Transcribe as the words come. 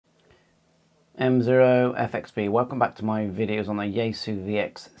M0FXB, welcome back to my videos on the Yaesu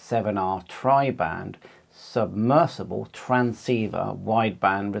VX-7R tri-band submersible transceiver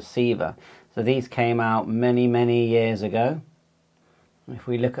wideband receiver. So these came out many years ago. If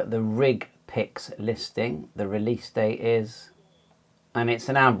we look at the Rigpix listing, the release date is, and it's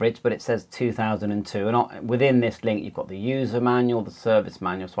an average, but it says 2002. And within this link, you've got the user manual, the service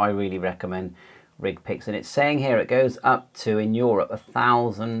manual. So I really recommend Rigpix, and it's saying here it goes up to, in Europe,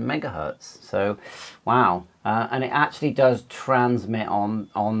 1,000 megahertz. So wow. And it actually does transmit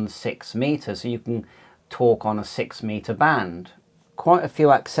on 6 meters, so you can talk on a 6 meter band. Quite a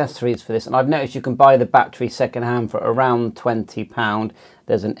few accessories for this, and I've noticed you can buy the battery secondhand for around £20.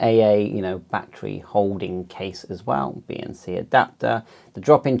 There's an AA, battery holding case as well, BNC adapter. The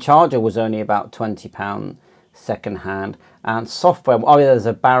drop-in charger was only about £20 secondhand. And software, there's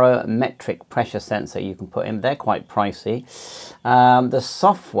a barometric pressure sensor you can put in. They're quite pricey. The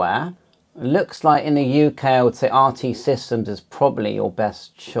software looks like, in the UK, I would say RT Systems is probably your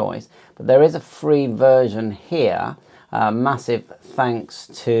best choice, but there is a free version here. Massive thanks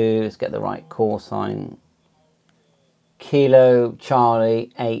to, let's get the right call sign, Kilo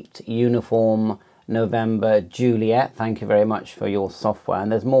Charlie 8 Uniform November Juliet. Thank you very much for your software.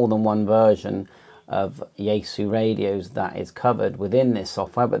 And there's more than one version of Yaesu radios that is covered within this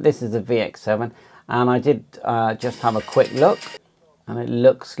software, but this is the VX7, and I did just have a quick look, and it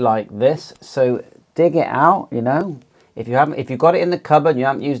looks like this. So dig it out, if you've got it in the cupboard and you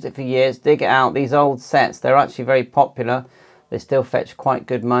haven't used it for years, dig it out. These old sets, they're actually very popular. They still fetch quite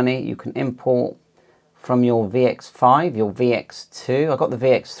good money. You can import from your VX5, your VX2. I've got the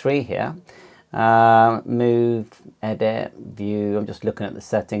VX3 here. Move, edit, view. I'm just looking at the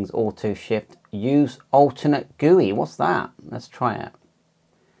settings. Auto shift, use alternate GUI. What's that? Let's try it.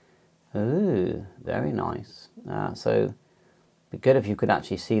 Ooh, very nice. So it'd be good if you could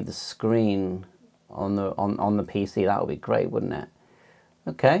actually see the screen on the PC. That would be great, wouldn't it?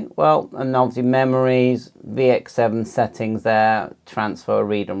 Okay, well, and obviously memories, VX7 settings there, transfer,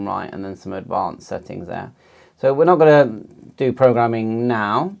 read and write, and then some advanced settings there. So we're not going to do programming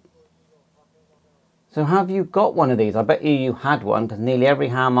now. So have you got one of these? I bet you had one, because nearly every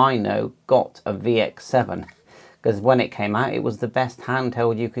ham I know got a VX7. Because when it came out, it was the best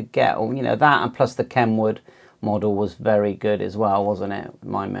handheld you could get. Or, that, and plus the Kenwood model was very good as well, wasn't it?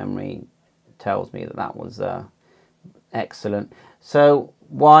 My memory tells me that was excellent. So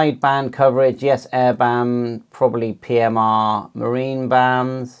wideband coverage, yes, airband, probably PMR marine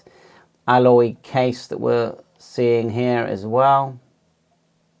bands, alloy case that we're seeing here as well.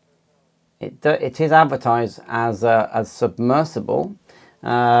 It is advertised as submersible,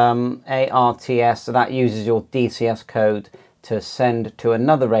 ARTS, so that uses your DCS code to send to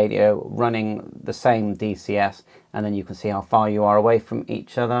another radio running the same DCS, and then you can see how far you are away from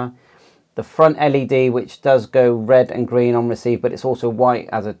each other. The front LED, which does go red and green on receive, but it's also white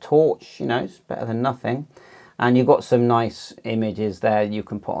as a torch, it's better than nothing. And you've got some nice images there you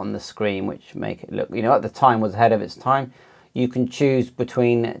can put on the screen, which make it look, at the time was ahead of its time. You can choose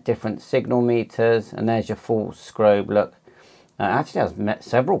between different signal meters, and there's your full strobe look. It actually has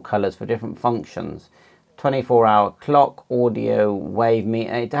several colors for different functions. 24-hour clock, audio wave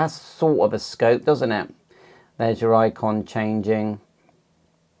meter. It has sort of a scope, doesn't it? There's your icon changing.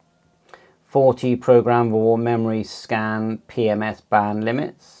 40 programmable memory scan, PMS band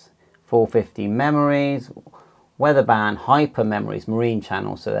limits. 450 memories. Weather band, hyper memories, marine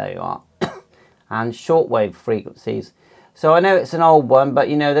channel, so there you are. And shortwave frequencies. So I know it's an old one, but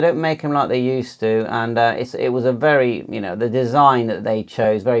they don't make them like they used to, and it was a very, the design that they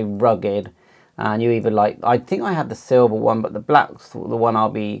chose, very rugged, and I think I had the silver one, but the black's the one I'll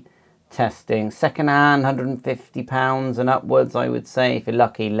be testing. Second-hand, £150 and upwards, I would say, if you're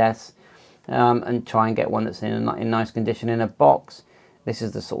lucky, less, and try and get one that's in nice condition in a box. This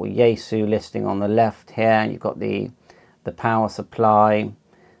is the sort of Yaesu listing on the left here, and you've got the power supply,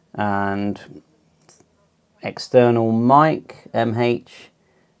 and external mic,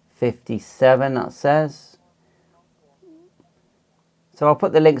 MH57 that says. So I'll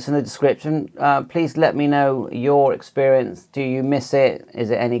put the links in the description. Please let me know your experience. Do you miss it? Is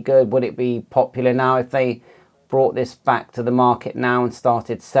it any good? Would it be popular now if they brought this back to the market now and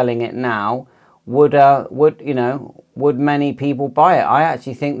started selling it now? Would many people buy it? I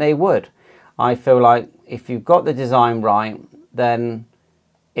actually think they would. I feel like if you've got the design right, then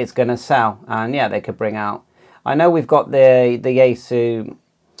it's going to sell, and yeah, they could bring out. I know we've got the Yaesu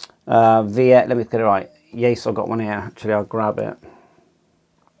VX. Let me get it right. Yaesu, I've got one here. Actually, I'll grab it.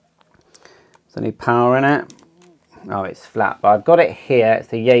 Is there any power in it? Oh, it's flat, but I've got it here. It's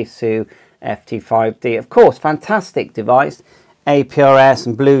the Yaesu FT5D. Of course, fantastic device. APRS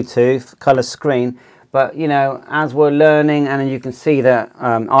and Bluetooth, colour screen. But, you know, as we're learning, and you can see that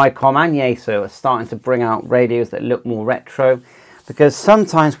ICOM and Yaesu are starting to bring out radios that look more retro, because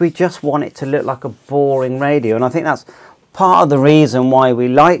sometimes we just want it to look like a boring radio. And I think that's part of the reason why we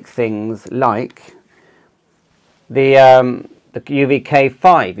like things like the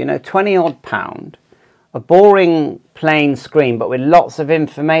UVK5, you know, 20 odd pound, a boring plain screen, but with lots of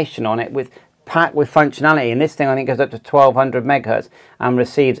information on it, packed with functionality. And this thing I think goes up to 1200 megahertz and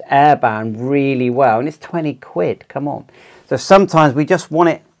receives airband really well, and it's 20 quid. Come on. So sometimes we just want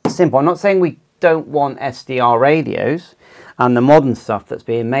it simple. I'm not saying we don't want SDR radios and the modern stuff that's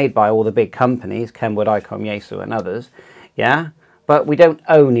being made by all the big companies, Kenwood, ICOM, Yaesu and others, yeah, but we don't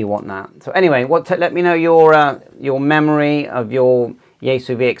only want that. So anyway, let me know your memory of your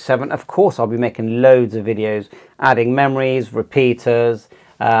Yaesu VX7. Of course I'll be making loads of videos adding memories, repeaters,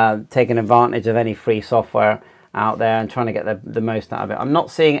 taking advantage of any free software out there and trying to get the most out of it. I'm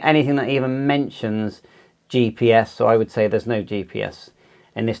not seeing anything that even mentions GPS, so I would say there's no GPS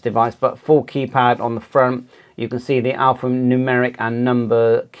in this device, but full keypad on the front. You can see the alphanumeric and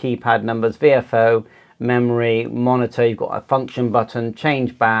number keypad numbers, VFO, memory, monitor. You've got a function button,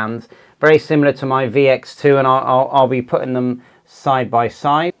 change bands, very similar to my VX2, and I'll be putting them side by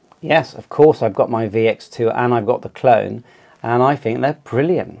side. Yes, of course I've got my VX2 and I've got the clone, and I think they're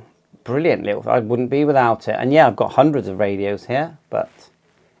brilliant. Brilliant little, I wouldn't be without it. And yeah, I've got hundreds of radios here, but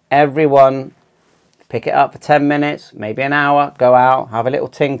everyone, pick it up for 10 minutes, maybe an hour, go out, have a little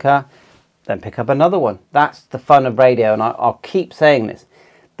tinker, then pick up another one. That's the fun of radio, and I'll keep saying this.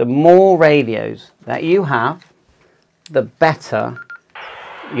 The more radios that you have, the better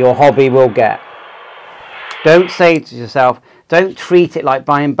your hobby will get. Don't say to yourself, don't treat it like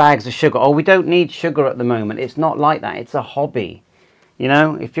buying bags of sugar. Oh, we don't need sugar at the moment. It's not like that. It's a hobby. You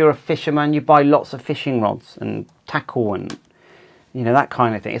know, if you're a fisherman, you buy lots of fishing rods and tackle and, you know, that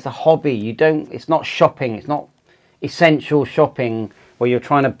kind of thing. It's a hobby. You don't, it's not shopping. It's not essential shopping where you're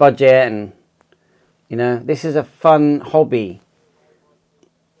trying to budget and, you know, this is a fun hobby.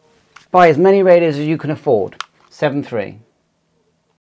 Buy as many radios as you can afford. 7.3.